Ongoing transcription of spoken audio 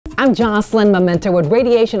I'm Jocelyn Memento with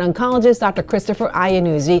radiation oncologist Dr. Christopher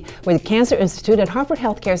Iannuzzi with Cancer Institute at Hartford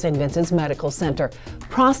HealthCare St. Vincent's Medical Center.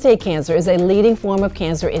 Prostate cancer is a leading form of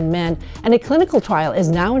cancer in men, and a clinical trial is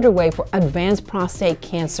now underway for advanced prostate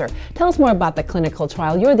cancer. Tell us more about the clinical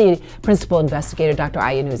trial. You're the principal investigator, Dr.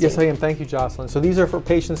 Iannuzzi. Yes, I am. Thank you, Jocelyn. So these are for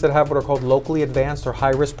patients that have what are called locally advanced or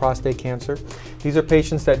high-risk prostate cancer. These are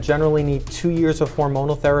patients that generally need 2 years of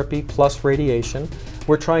hormonal therapy plus radiation.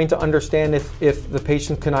 We're trying to understand if the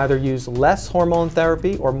patient can either use less hormone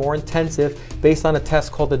therapy or more intensive based on a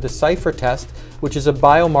test called the Decipher test, which is a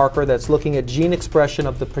biomarker that's looking at gene expression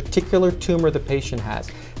of the particular tumor the patient has.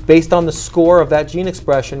 Based on the score of that gene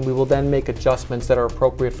expression, we will then make adjustments that are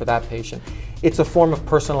appropriate for that patient. It's a form of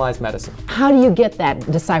personalized medicine. How do you get that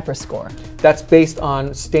Decipher score? That's based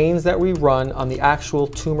on stains that we run on the actual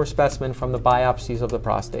tumor specimen from the biopsies of the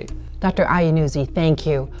prostate. Dr. Iannuzzi, thank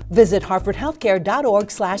you. Visit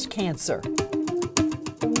hartfordhealthcare.org/cancer.